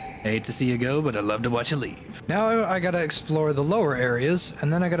 Hate to see you go, but I love to watch you leave. Now I gotta explore the lower areas,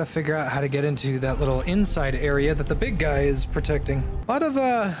 and then I gotta figure out how to get into that little inside area that the big guy is protecting. A lot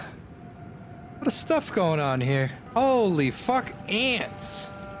of stuff going on here. Holy fuck, ants.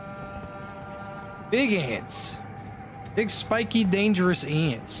 Big ants. Big spiky dangerous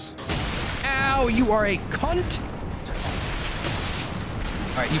ants. Ow, you are a cunt.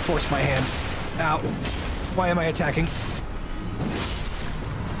 All right, you forced my hand. Ow. Why am I attacking?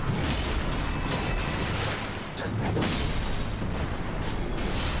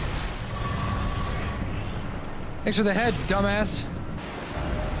 Thanks for the head, dumbass.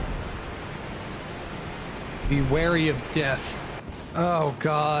 Be wary of death. Oh,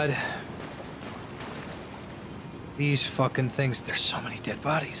 God. These fucking things. There's so many dead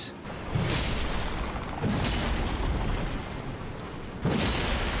bodies.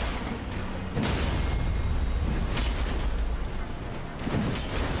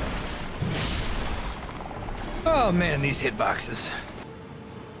 Oh man, these hitboxes.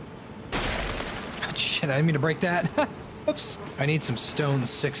 Oh, shit, I didn't mean to break that. Oops. I need some stone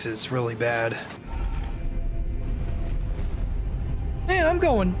 6s really bad. Man, I'm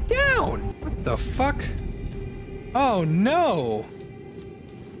going down. What the fuck? Oh no.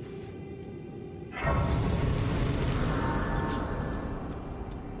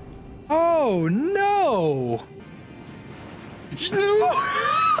 Oh no. No.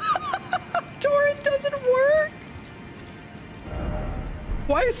 Torrent doesn't work.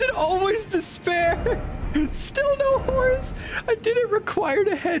 Why is it always despair? Still no horse. I didn't require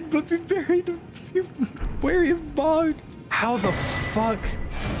to head, but be wary of bog. How the fuck?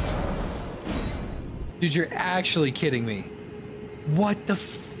 Dude, you're actually kidding me. What the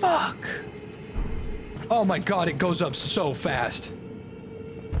fuck? Oh my god, it goes up so fast.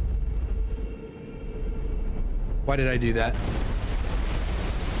 Why did I do that?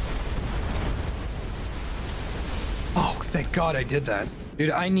 Oh, thank god I did that.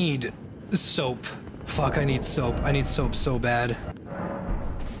 Dude, I need soap. Fuck, I need soap. I need soap so bad.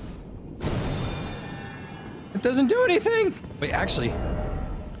 It doesn't do anything. Wait, actually.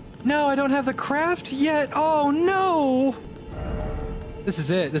 No, I don't have the craft yet. Oh, no. This is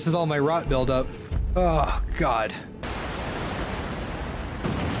it. This is all my rot buildup. Oh, God.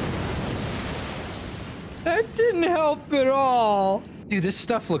 That didn't help at all. Dude, this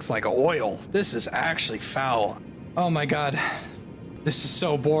stuff looks like oil. This is actually foul. Oh, my God. This is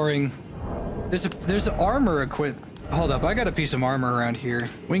so boring. There's armor equipped. Hold up, I got a piece of armor around here.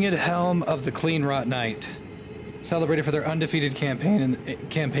 Winged Helm of the Clean Rot Knight. Celebrated for their undefeated campaign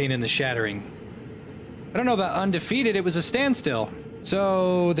in the Shattering. I don't know about undefeated, it was a standstill.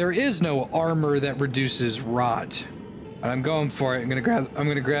 So there is no armor that reduces rot. I'm going for it. I'm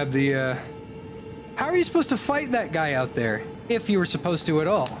gonna grab the How are you supposed to fight that guy out there? If you were supposed to at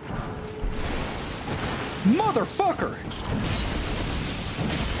all. Motherfucker!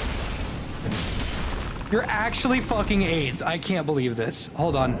 You're actually fucking AIDS. I can't believe this.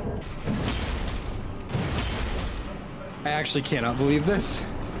 Hold on. I actually cannot believe this.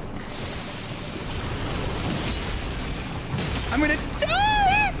 I'm gonna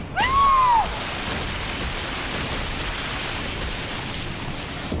die!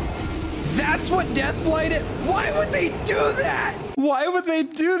 That's what Death Blighted? Why would they do that? Why would they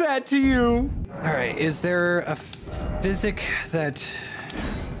do that to you? All right, is there a physic that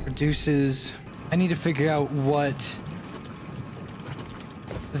reduces... I need to figure out what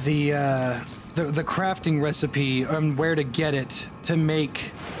the crafting recipe and where to get it to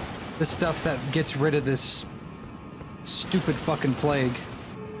make the stuff that gets rid of this stupid fucking plague.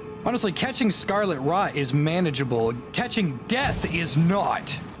 Honestly, catching Scarlet Rot is manageable. Catching death is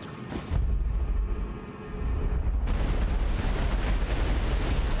not.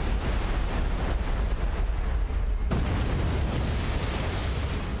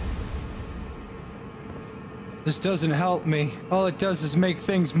 This doesn't help me. All it does is make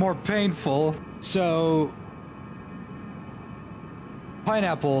things more painful. So...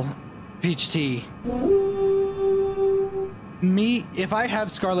 Pineapple, peach tea. Me, if I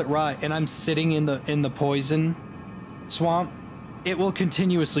have Scarlet Rot and I'm sitting in the poison swamp, it will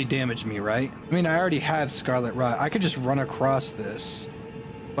continuously damage me, right? I mean, I already have Scarlet Rot. I could just run across this.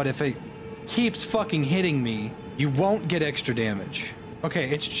 But if it keeps fucking hitting me, you won't get extra damage. Okay,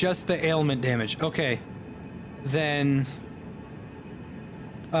 it's just the ailment damage. Okay. Then,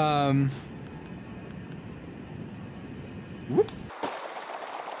 whoop.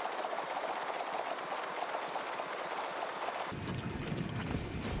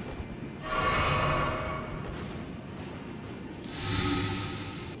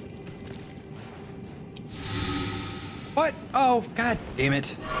 What? Oh, god damn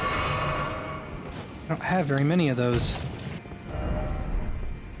it. I don't have very many of those.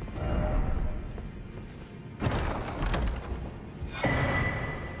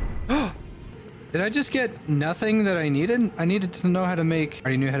 Did I just get nothing that I needed? I needed to know how to make... I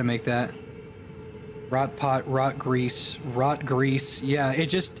already knew how to make that. Rot pot, rot grease. Yeah, it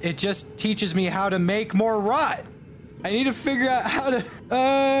just teaches me how to make more rot. I need to figure out how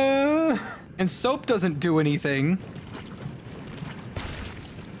to... And soap doesn't do anything.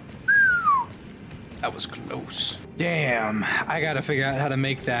 That was close. Damn, I gotta figure out how to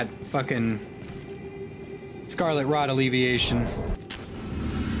make that fucking Scarlet Rot alleviation.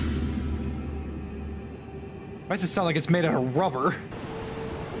 Why does it sound like it's made out of rubber?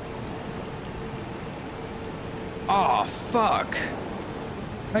 Oh, fuck.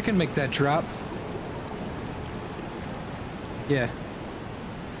 I can make that drop. Yeah.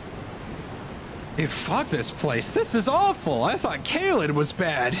 Dude, fuck this place. This is awful. I thought Caelid was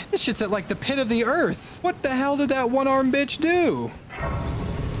bad. This shit's at like the pit of the earth. What the hell did that one-armed bitch do?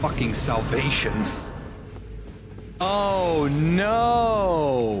 Fucking salvation. Oh,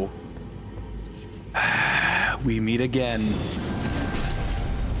 no. We meet again.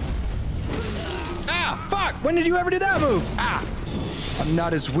 Ah, fuck! When did you ever do that move? Ah! I'm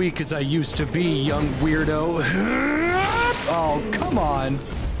not as weak as I used to be, young weirdo. Oh, come on.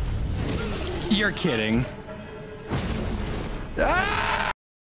 You're kidding. Ah!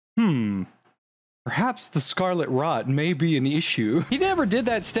 Perhaps the Scarlet Rot may be an issue. He never did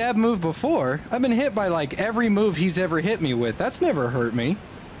that stab move before. I've been hit by like every move he's ever hit me with. That's never hurt me.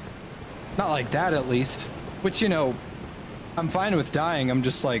 Not like that, at least. Which, you know, I'm fine with dying. I'm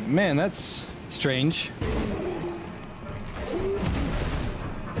just like, man, that's strange.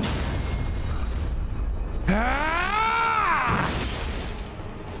 Ah!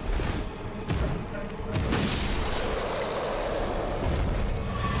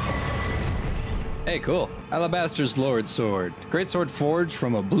 Hey, cool. Alabaster's Lord Sword. Great sword forged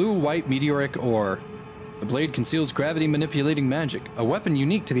from a blue-white meteoric ore. The blade conceals gravity-manipulating magic, a weapon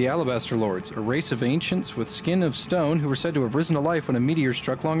unique to the Alabaster Lords, a race of ancients with skin of stone who were said to have risen to life when a meteor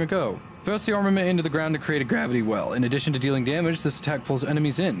struck long ago. Thrust the armament into the ground to create a gravity well. In addition to dealing damage, this attack pulls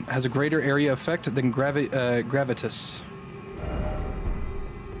enemies in, has a greater area effect than gravitas.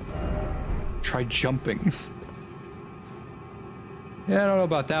 Try jumping. Yeah, I don't know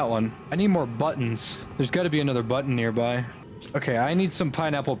about that one. I need more buttons. There's got to be another button nearby. Okay, I need some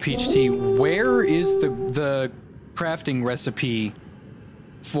pineapple peach tea. Where is the crafting recipe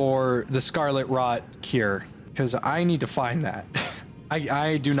for the Scarlet Rot cure? Because I need to find that.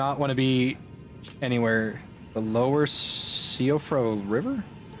 I do not want to be anywhere. The lower Siofro River?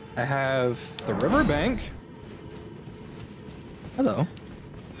 I have the riverbank. Hello.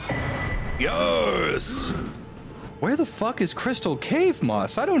 Yes! Where the fuck is Crystal Cave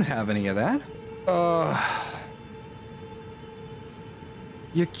Moss? I don't have any of that.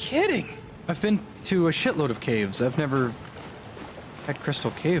 You're kidding. I've been to a shitload of caves. I've never had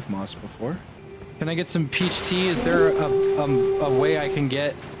Crystal Cave Moss before. Can I get some peach tea? Is there a way I can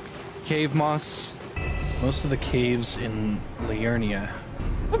get cave moss? Most of the caves in Liurnia.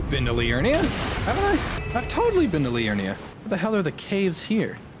 I've been to Liurnia, haven't I? I've totally been to Liurnia. What the hell are the caves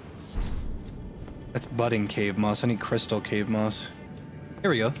here? That's budding cave moss. I need crystal cave moss.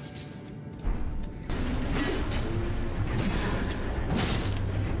 Here we go.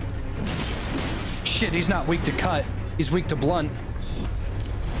 Shit, he's not weak to cut. He's weak to blunt.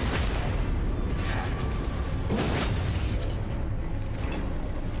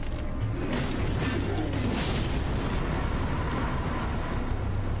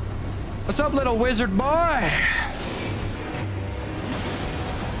 What's up, little wizard boy?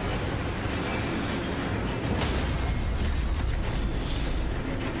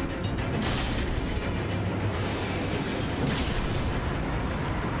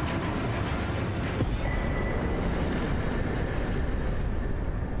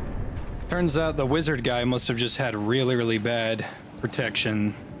 Turns out the wizard guy must have just had really, really bad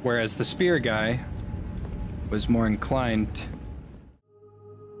protection, whereas the spear guy was more inclined